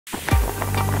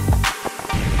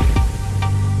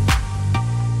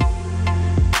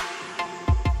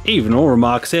Even all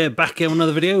remarks here, back again with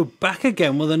another video, back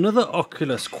again with another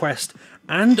Oculus Quest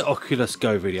and Oculus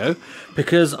Go video,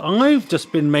 because I've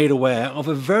just been made aware of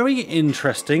a very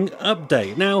interesting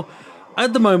update. Now,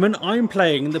 at the moment, I'm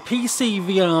playing the PC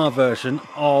VR version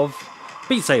of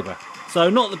Beat Saber.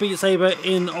 So not the Beat Saber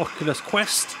in Oculus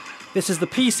Quest, this is the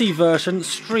PC version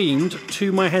streamed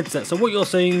to my headset. So what you're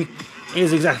seeing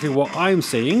is exactly what I'm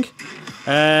seeing.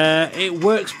 It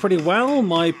works pretty well.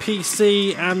 My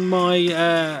PC and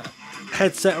my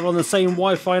headset are on the same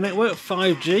Wi-Fi network,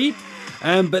 5G.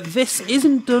 But this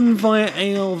isn't done via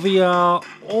ALVR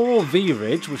or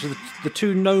VRidge, which are the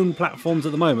two known platforms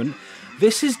at the moment.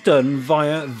 This is done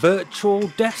via Virtual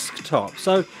Desktop.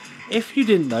 So if you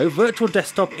didn't know, Virtual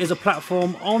Desktop is a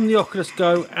platform on the Oculus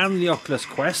Go and the Oculus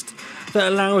Quest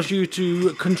that allows you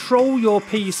to control your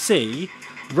PC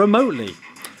remotely.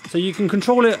 So you can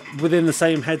control it within the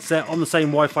same headset on the same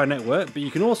Wi-Fi network, but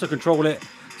you can also control it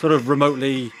sort of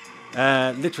remotely.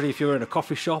 Literally, if you're in a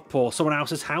coffee shop or someone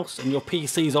else's house and your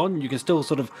PC's on, you can still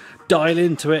sort of dial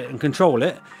into it and control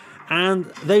it. And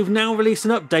they've now released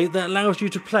an update that allows you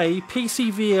to play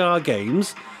PC VR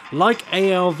games like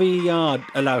ALVR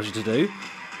allows you to do,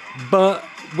 but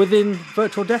within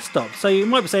Virtual Desktop. So you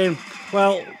might be saying,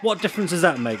 well, what difference does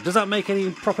that make? Does that make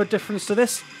any proper difference to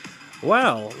this?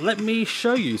 Well, let me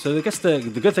show you. So I guess the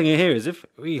good thing here is if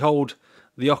we hold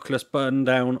the Oculus button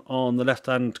down on the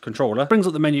left-hand controller, it brings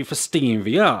up the menu for Steam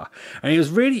VR. And it was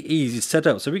really easy to set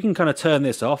up. So we can kind of turn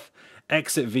this off,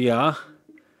 exit VR,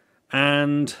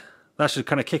 and that should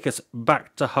kind of kick us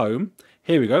back to home.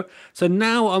 Here we go. So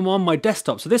now I'm on my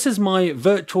desktop. So this is my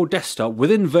Virtual Desktop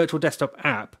within Virtual Desktop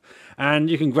app. And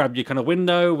you can grab your kind of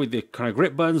window with the kind of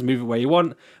grip buttons, move it where you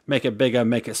want, make it bigger,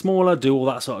 make it smaller, do all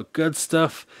that sort of good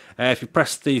stuff. If you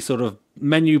press the sort of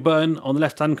menu button on the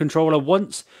left-hand controller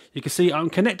once, you can see I'm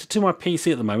connected to my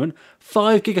PC at the moment,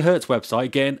 5 GHz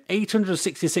website, getting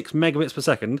 866 megabits per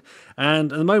second,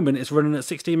 and at the moment it's running at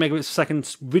 16 megabits per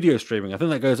second video streaming. I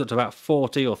think that goes up to about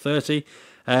 40 or 30,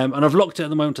 and I've locked it at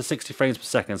the moment to 60 frames per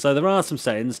second. So there are some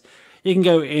settings. You can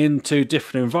go into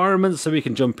different environments, so we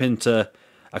can jump into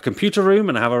a computer room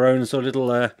and have our own sort of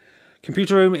little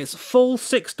computer room. It's full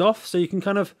 6'd off, so you can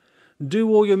kind of do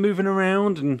all your moving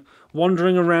around and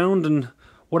wandering around and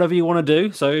whatever you want to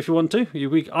do. So if you want to,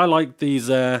 I like these,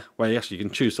 well, actually you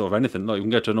can choose sort of anything. Like you can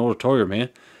go to an auditorium here.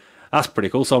 That's pretty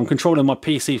cool. So I'm controlling my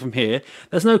PC from here.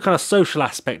 There's no kind of social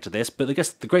aspect to this, but I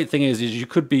guess the great thing is you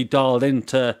could be dialed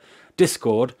into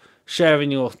Discord,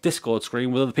 sharing your Discord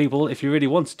screen with other people if you really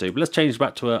wanted to. But let's change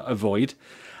back to a void.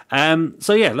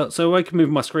 So yeah, look, so I can move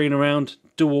my screen around,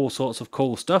 do all sorts of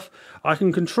cool stuff. I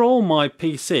can control my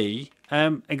PC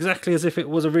exactly as if it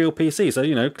was a real PC. So,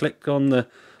 you know, click on the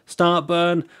start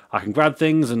button, I can grab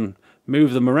things and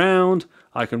move them around.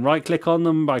 I can right click on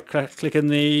them by clicking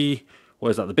the,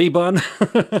 what is that, the B button?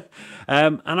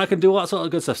 And I can do all that sort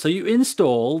of good stuff. So you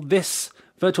install this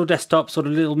Virtual Desktop sort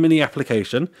of little mini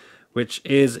application, which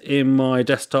is in my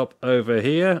desktop over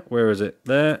here. Where is it?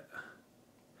 There.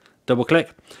 Double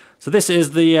click. So this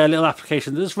is the little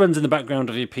application that just runs in the background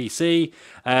of your PC,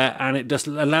 and it just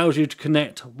allows you to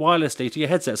connect wirelessly to your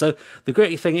headset. So the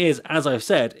great thing is, as I've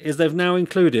said, is they've now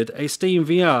included a Steam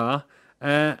VR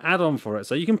add-on for it.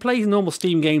 So you can play normal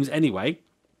Steam games anyway.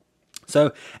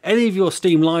 So any of your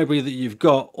Steam library that you've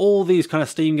got, all these kind of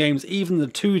Steam games, even the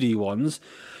 2D ones,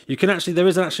 you can actually, there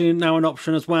is actually now an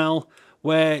option as well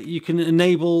where you can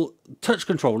enable touch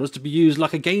controllers to be used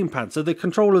like a gamepad. So the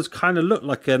controllers kind of look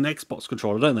like an Xbox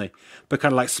controller, don't they? But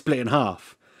kind of like split in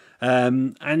half.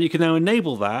 And you can now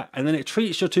enable that, and then it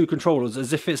treats your two controllers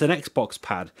as if it's an Xbox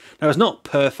pad. Now, it's not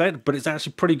perfect, but it's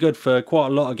actually pretty good for quite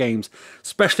a lot of games,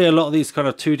 especially a lot of these kind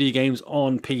of 2D games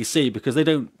on PC, because they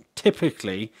don't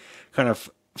typically kind of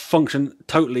function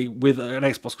totally with an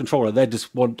Xbox controller. They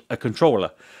just want a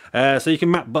controller. So you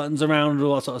can map buttons around and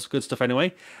all that sort of good stuff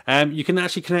anyway. You can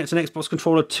actually connect an Xbox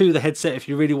controller to the headset if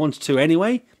you really wanted to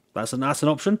anyway. That's an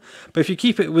option. But if you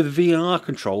keep it with VR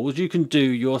controls, you can do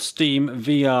your Steam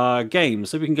VR games.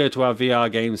 So we can go to our VR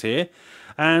games here,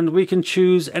 and we can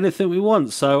choose anything we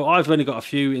want. So I've only got a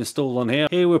few installed on here.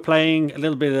 Here we're playing a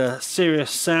little bit of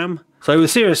Serious Sam. So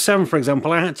with Serious Sam, for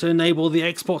example, I had to enable the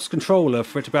Xbox controller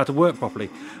for it to be able to work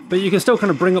properly. But you can still kind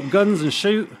of bring up guns and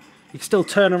shoot. You can still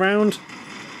turn around.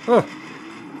 Oh,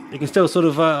 you can still sort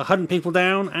of hunt people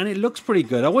down, and it looks pretty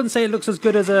good. I wouldn't say it looks as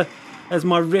good as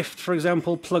my Rift, for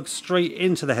example, plugged straight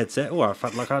into the headset. Oh, I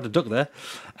felt like I had a duck there.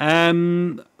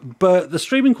 But the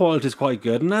streaming quality is quite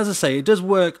good, and as I say, it does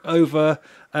work over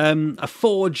a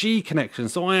 4G connection.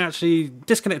 So I actually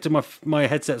disconnected my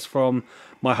headsets from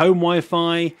my home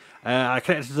Wi-Fi. I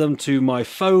connected them to my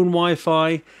phone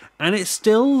Wi-Fi, and it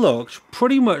still looked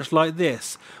pretty much like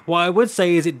this. What I would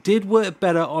say is it did work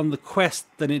better on the Quest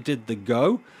than it did the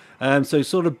Go, so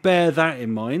sort of bear that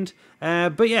in mind.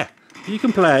 But yeah, you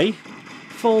can play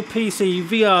full PC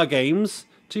VR games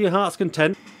to your heart's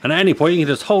content, and at any point you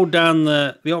can just hold down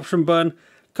the option button,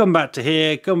 come back to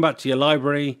here, come back to your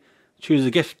library, choose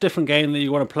a different game that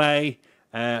you want to play.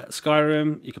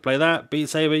 Skyrim, you can play that. Beat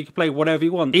Saber, you can play whatever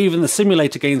you want. Even the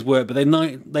simulator games work, but they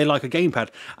like a gamepad,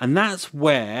 and that's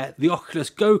where the Oculus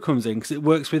Go comes in, because it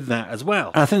works with that as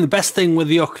well. And I think the best thing with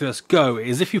the Oculus Go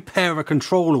is if you pair a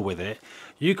controller with it,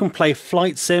 you can play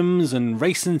flight sims and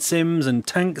racing sims and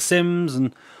tank sims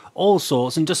and all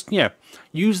sorts, and just, yeah,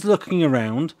 use looking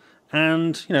around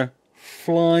and, you know,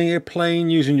 fly a plane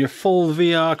using your full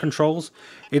VR controls.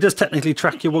 It does technically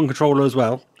track your one controller as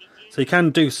well, so you can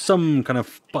do some kind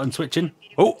of button switching.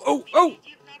 Oh!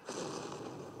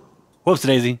 Webster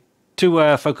Daisy. Too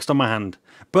focused on my hand.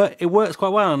 But it works quite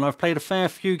well, and I've played a fair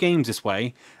few games this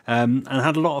way, and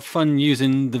had a lot of fun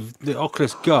using the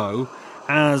Oculus Go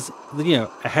as, you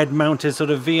know, a head-mounted sort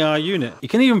of VR unit. You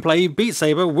can even play Beat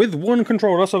Saber with one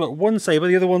controller, so look, one saber,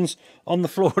 the other one's on the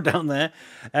floor down there,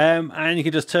 and you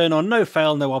can just turn on no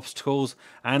fail, no obstacles.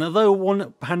 And although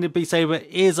one-handed Beat Saber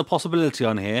is a possibility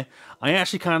on here, I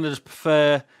actually kind of just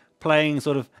prefer playing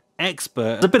sort of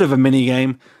expert. It's a bit of a mini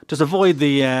game. Just avoid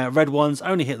the red ones,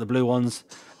 only hit the blue ones,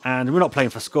 and we're not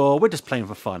playing for score, we're just playing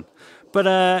for fun.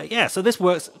 But yeah, so this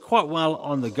works quite well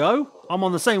on the Go. I'm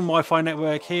on the same Wi-Fi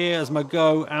network here as my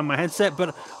Go and my headset,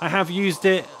 but I have used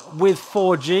it with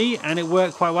 4G and it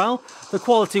worked quite well. The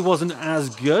quality wasn't as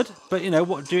good, but you know,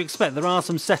 what do you expect? There are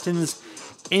some settings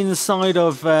inside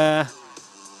of Virtual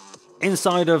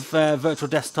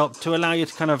Desktop to allow you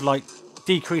to kind of like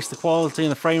decrease the quality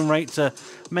and the frame rate to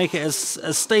make it as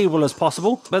stable as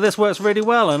possible. But this works really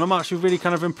well, and I'm actually really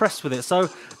kind of impressed with it. So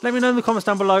let me know in the comments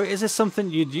down below, is this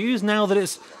something you'd use now that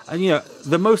it's, you know,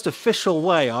 the most official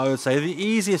way, I would say, the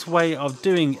easiest way of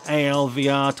doing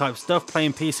ALVR type stuff,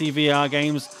 playing PC VR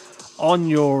games on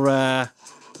your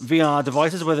VR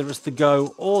devices, whether it's the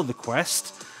Go or the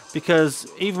Quest, because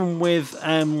even with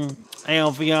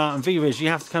ALVR and VRidge, you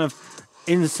have to kind of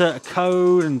insert a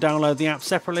code and download the app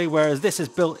separately, whereas this is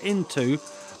built into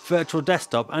Virtual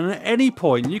Desktop, and at any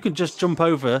point you can just jump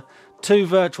over to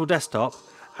Virtual Desktop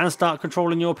and start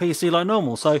controlling your PC like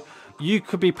normal. So you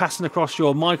could be passing across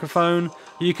your microphone,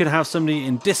 you could have somebody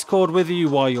in Discord with you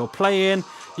while you're playing,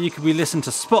 you could be listening to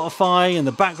Spotify in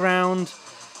the background,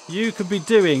 you could be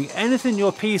doing anything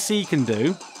your PC can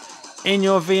do in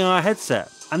your VR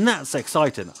headset, and that's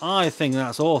exciting. I think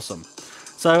that's awesome.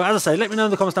 So as I say, let me know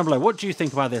in the comments down below, what do you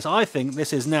think about this? I think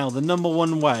this is now the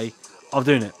 #1 way of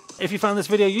doing it. If you found this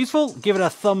video useful, give it a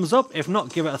thumbs up. If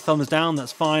not, give it a thumbs down,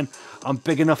 that's fine. I'm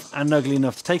big enough and ugly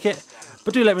enough to take it.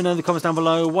 But do let me know in the comments down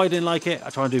below why you didn't like it.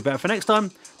 I try and do better for next time.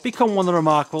 Become one of the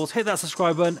Remarkables, hit that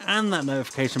subscribe button and that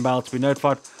notification bell to be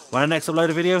notified when I next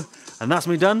upload a video. And that's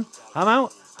me done. I'm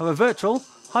out. Have a virtual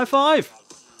high five.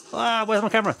 Where's my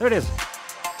camera? There it is.